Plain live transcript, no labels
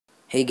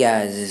Hey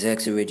guys, it's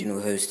X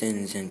Original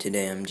Hostins, and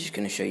today I'm just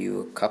going to show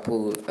you a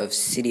couple of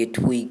Cydia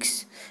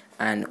tweaks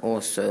and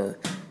also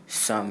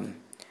some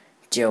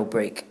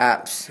jailbreak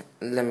apps.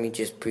 Let me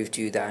just prove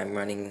to you that I'm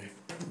running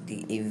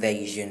the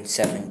Evasion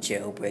 7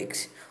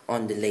 jailbreaks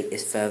on the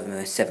latest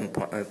firmware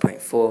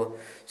 7.0.4.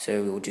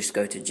 So we'll just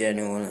go to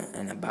General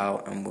and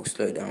About, and we'll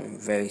slow down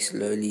very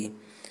slowly.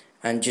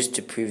 And just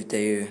to prove to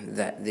you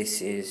that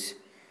this is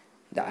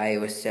the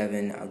iOS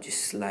 7, I'll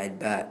just slide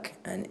back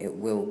and it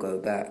will go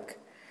back.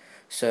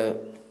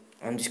 So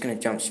I'm just going to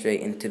jump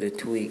straight into the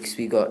tweaks.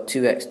 We got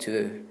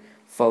 2x2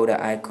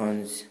 folder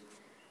icons.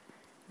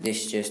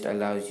 This just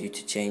allows you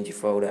to change your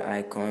folder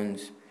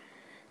icons.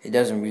 It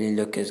doesn't really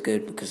look as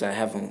good because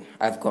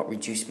I've got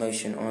reduced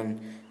motion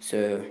on,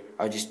 so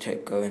I'll just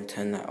go and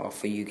turn that off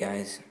for you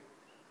guys.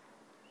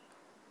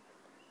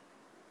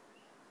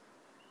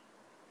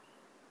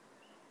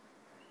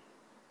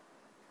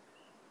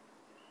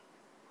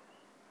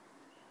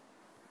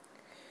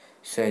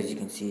 So as you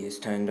can see, it's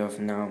turned off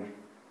now.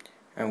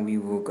 And we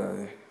will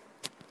go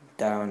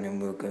down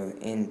and we'll go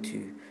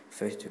into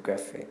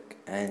photographic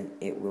and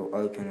it will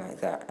open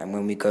like that, and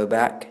when we go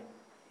back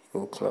it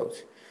will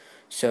close.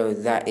 So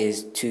that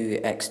is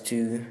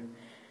 2x2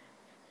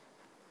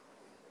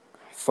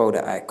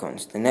 folder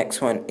icons. The next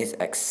one is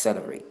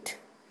accelerate.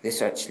 This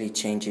actually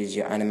changes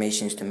your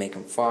animations to make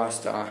them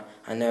faster.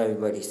 I know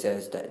everybody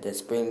says that the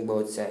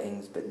springboard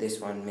settings, but this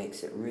one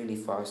makes it really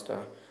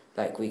faster.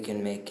 Like we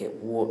can make it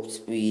warp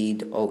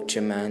speed,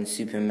 Ultraman,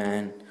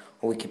 Superman,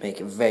 or we can make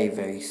it very,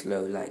 very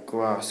slow, like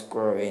grass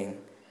growing,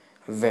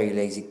 a very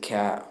lazy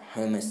cat,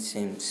 Homer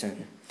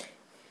Simpson,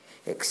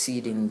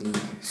 exceedingly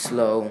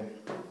slow.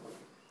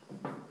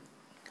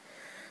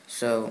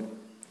 So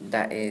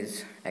that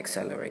is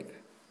accelerate.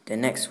 The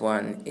next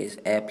one is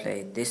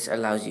AirPlay. This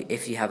allows you,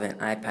 if you have an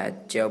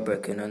iPad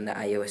jailbroken on the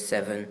iOS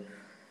 7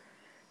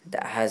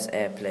 that has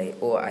AirPlay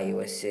or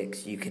iOS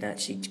 6, you can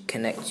actually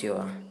connect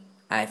your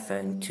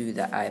iPhone to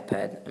the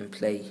iPad and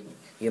play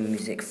your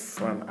music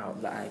from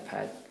out the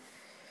iPad.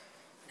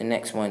 The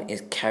next one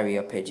is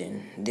carrier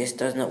pigeon. This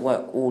does not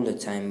work all the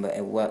time, but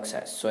it works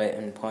at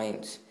certain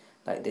points.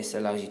 Like this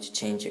allows you to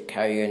change your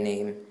carrier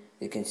name.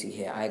 You can see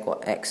here I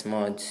got X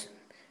mods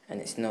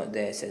and it's not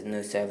there, it says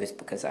no service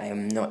because I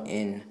am not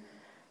in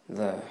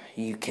the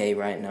UK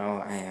right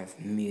now. I have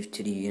moved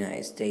to the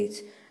United States.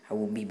 I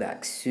will be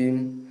back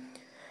soon.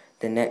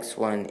 The next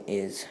one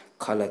is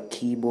color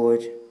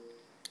keyboard.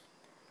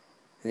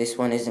 This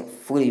one isn't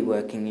fully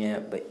working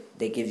yet, but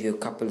they give you a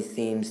couple of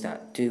themes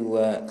that do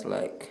work,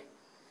 like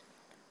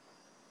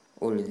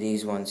all of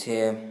these ones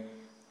here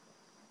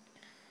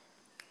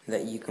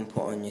that you can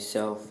put on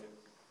yourself.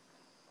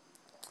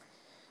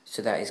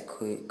 So that is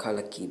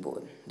color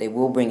keyboard. They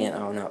will bring it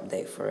out an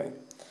update for it.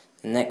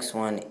 The next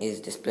one is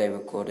display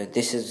recorder.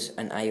 This is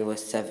an iOS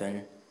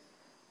 7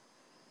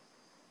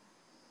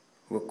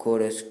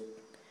 recorder,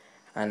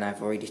 and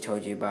I've already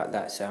told you about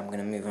that, so I'm going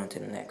to move on to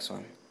the next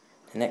one.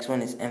 The next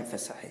one is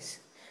emphasize.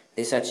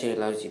 This actually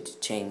allows you to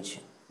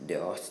change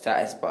your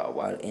status bar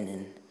while in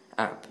an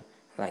app.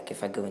 Like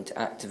if I go into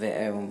Activate,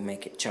 it will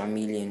make it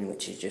Charmeleon,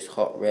 which is just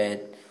hot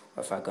red.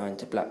 Or if I go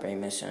into BlackBerry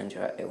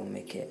Messenger, it will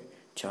make it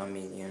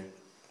Charmeleon,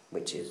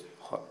 which is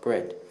hot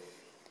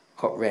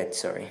red,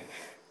 sorry.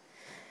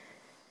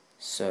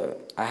 So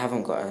I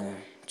haven't got a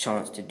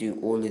chance to do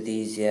all of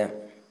these yet,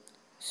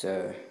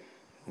 so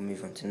we'll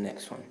move on to the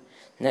next one.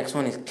 The next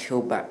one is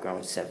kill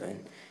background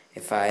 7.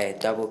 If I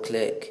double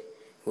click,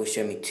 it will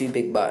show me two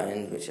big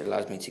buttons, which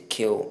allows me to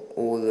kill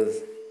all of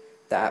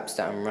the apps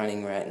that I'm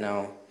running right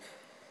now.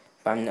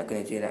 But I'm not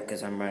going to do that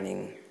because I'm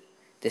running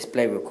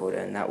display recorder,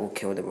 and that will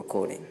kill the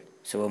recording.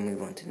 So we'll move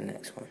on to the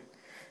next one.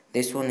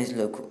 This one is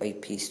local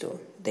AP store.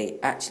 They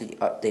actually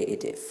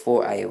updated it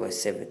for iOS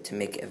 7 to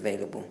make it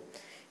available.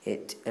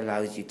 It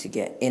allows you to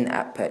get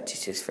in-app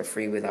purchases for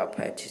free without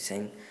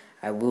purchasing.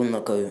 I will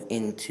not go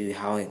into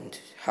how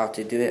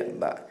to do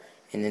it, but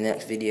in the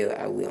next video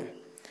I will.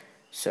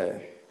 So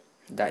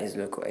that is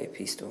local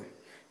AP store.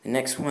 The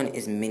next one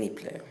is mini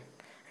player.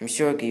 I'm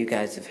sure you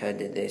guys have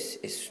heard of this.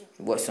 It's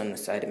what's on the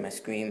side of my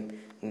screen.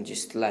 You can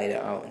just slide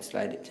it out and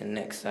slide it to the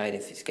next side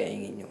if it's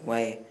getting in your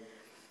way.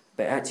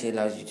 But it actually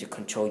allows you to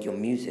control your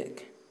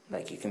music.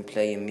 Like you can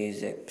play your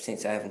music.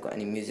 Since I haven't got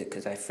any music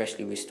because I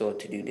freshly restored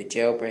to do the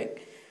jailbreak,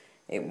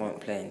 it won't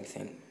play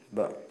anything.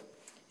 But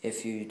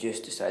if you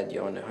just decide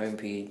you're on the home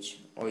page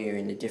or you're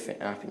in a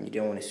different app and you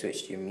don't want to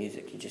switch to your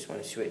music, you just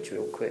want to switch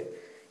real quick,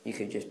 you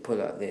could just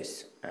pull out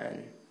this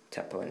and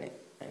tap on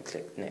it and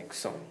click next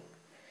song.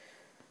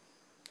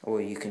 Or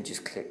you can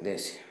just click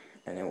this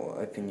and it will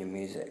open your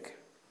music.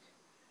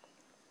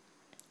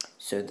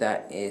 So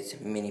that is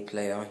mini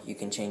player. You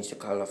can change the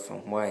color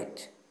from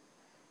white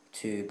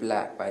to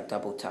black by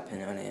double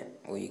tapping on it,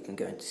 or you can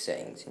go into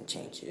settings and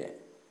change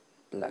it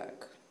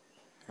black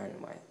and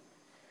white.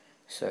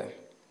 So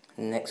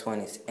the next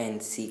one is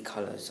NC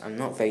colors. I'm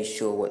not very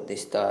sure what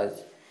this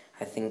does.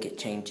 I think it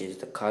changes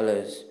the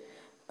colors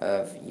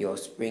of your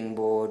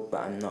springboard,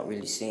 but I'm not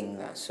really seeing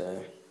that,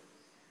 so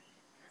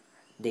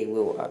they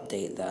will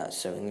update that,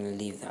 so I'm going to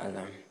leave that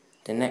alone.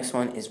 The next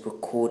one is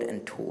record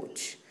and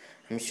torch.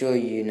 I'm sure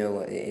you know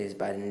what it is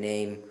by the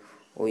name,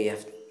 or you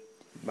have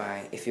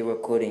if you're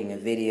recording a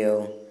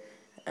video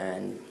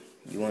and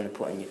you want to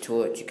put on your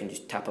torch, you can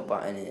just tap a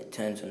button and it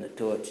turns on the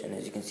torch. And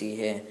as you can see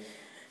here,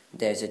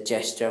 there's a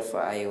gesture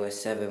for iOS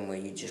 7 where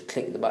you just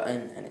click the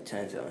button and it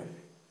turns on.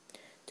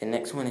 The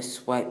next one is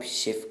swipe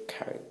shift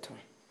character.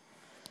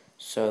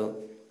 So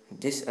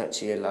this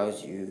actually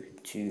allows you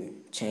to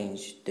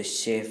change the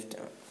shift.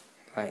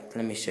 Like,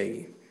 let me show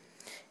you.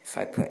 If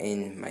I put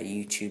in my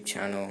YouTube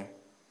channel,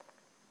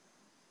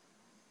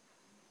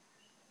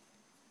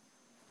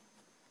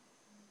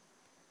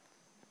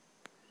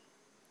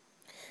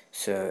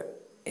 so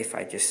if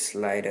I just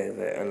slide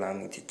over, it allows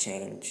me to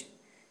change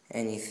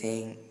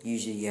anything.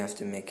 Usually you have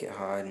to make it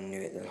hard and do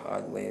it the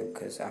hard way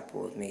because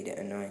Apple has made it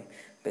annoying.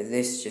 But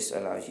this just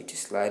allows you to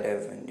slide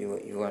over and do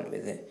what you want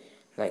with it.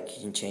 Like,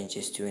 you can change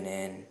this to an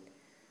N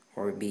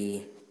or a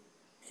B,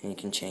 and you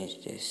can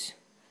change this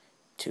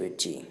to a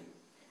G.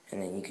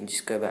 And then you can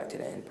just go back to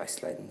the end by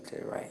sliding to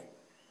the right.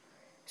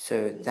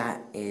 So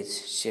that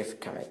is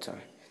shift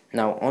character.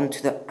 Now on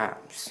to the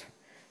apps.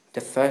 The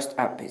first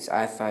app is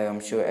iFile. I'm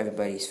sure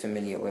everybody's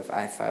familiar with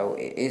iFile.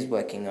 It is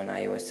working on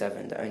iOS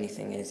 7. The only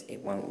thing is it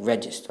won't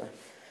register.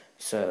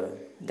 So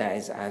that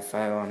is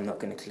iFile. I'm not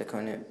going to click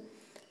on it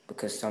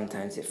because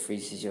sometimes it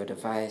freezes your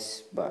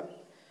device.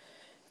 But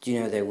you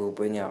know they will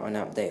bring out an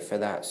update for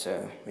that,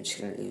 so we're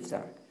just going to leave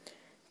that.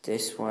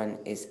 This one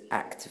is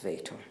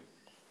Activator.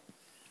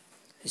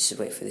 Let's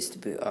just wait for this to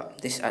boot up.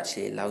 This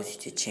actually allows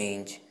you to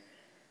change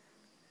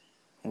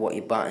what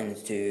your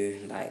buttons do.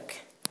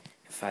 Like,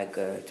 if I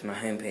go to my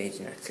home page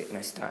and I click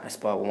my status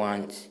bar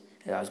once,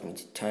 it allows me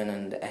to turn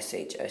on the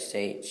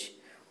SSH,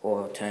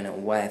 or turn on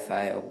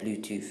Wi-Fi or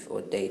Bluetooth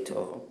or data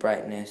or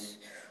brightness.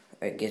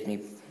 Or it gives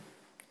me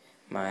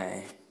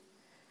my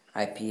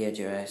IP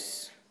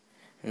address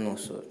and all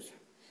sorts.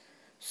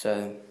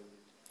 So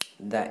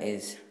that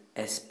is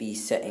SB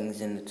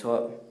settings in the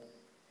top.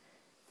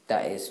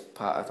 That is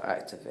part of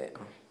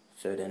Activator.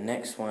 So the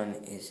next one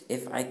is,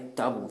 if I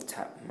double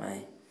tap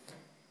my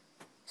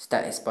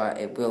status bar,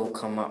 it will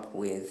come up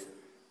with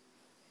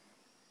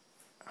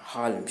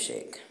Harlem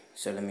Shake.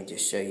 So let me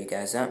just show you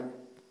guys that.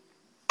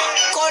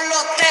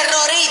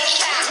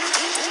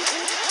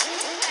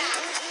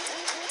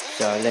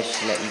 So let's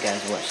just let you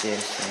guys watch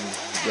this, and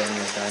when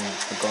we're done,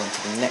 we'll go on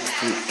to the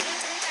next week.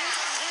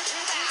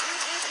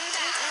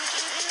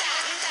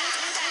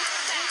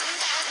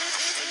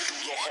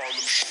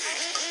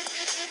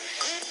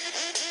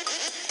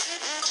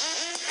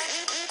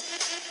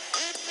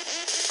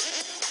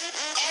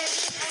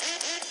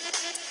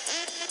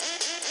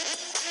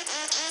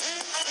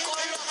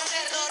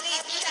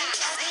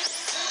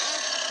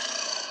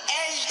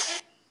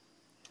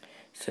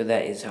 So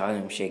that is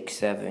Harlem Shake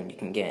 7. You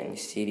can get it in the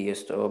Cydia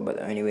store, but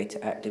the only way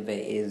to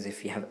activate is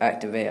if you have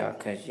Activator,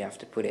 because you have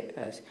to put it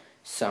as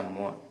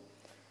somewhat.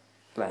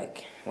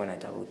 Like when I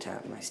double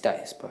tap my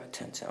status bar, it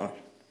turns it on.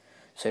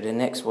 So the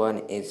next one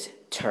is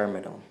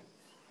Terminal.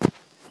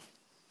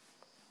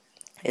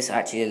 This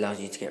actually allows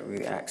you to get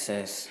root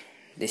access.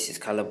 This is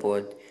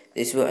colorboard.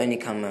 This will only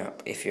come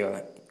up if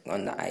you're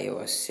on the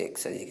iOS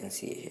 6, as you can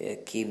see here.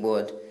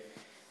 Keyboard.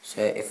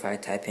 So if I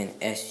type in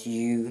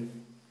SU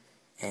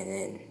and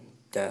then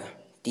the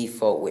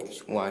default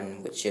which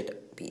should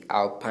be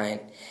Alpine,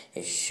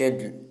 it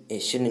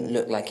shouldn't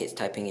look like it's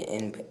typing it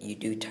in, but you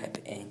do type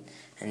it in,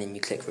 and then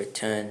you click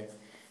return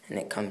and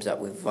it comes up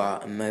with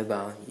VAR and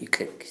mobile. You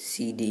click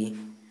CD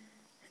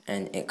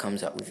and it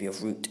comes up with your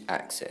root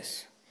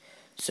access.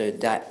 So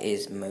that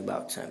is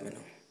mobile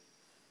terminal.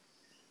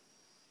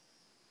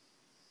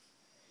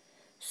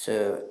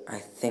 So I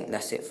think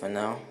that's it for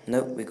now.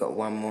 Nope, we got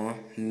one more,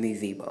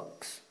 movie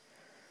box.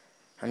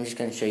 I'm just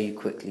going to show you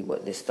quickly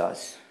what this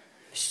does.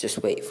 Let's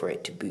just wait for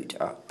it to boot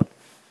up.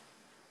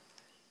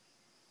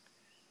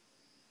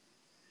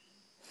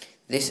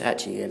 This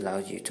actually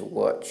allows you to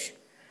watch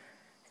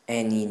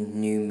any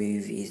new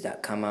movies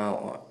that come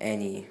out, or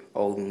any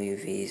old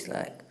movies.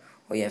 Like,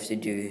 all you have to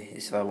do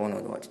is, if I want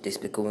to watch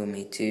Despicable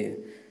Me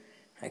 2,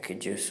 I could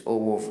just, or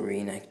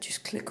Wolverine, I could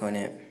just click on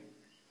it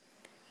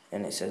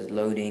and it says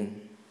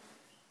loading.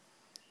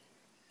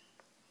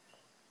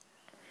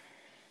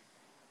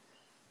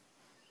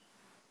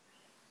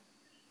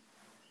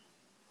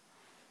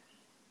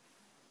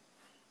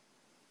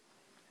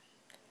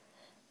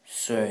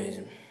 Sorry,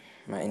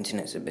 my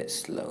internet's a bit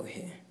slow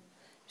here,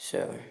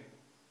 so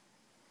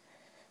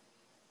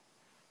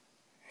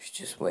let's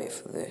just wait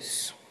for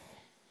this.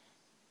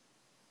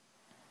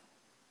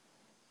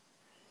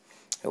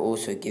 It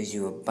also gives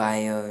you a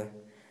bio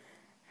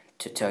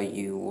to tell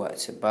you what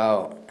it's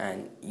about,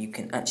 and you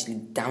can actually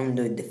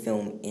download the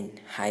film in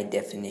high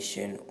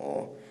definition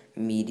or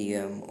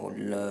medium or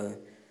low,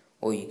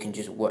 or you can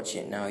just watch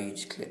it now. You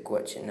just click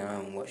watch it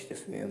now and watch the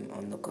film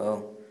on the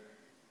go.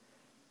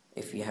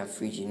 If you have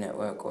 3G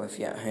network, or if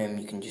you're at home,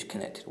 you can just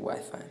connect to the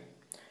Wi-Fi.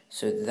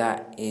 So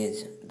that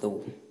is the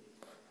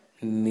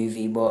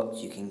movie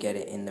box. You can get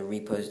it in the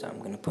repos that I'm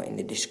going to put in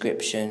the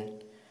description.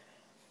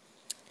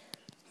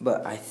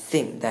 But I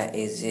think that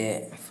is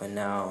it for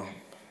now.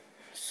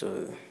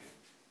 So,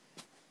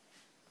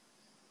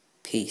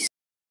 peace.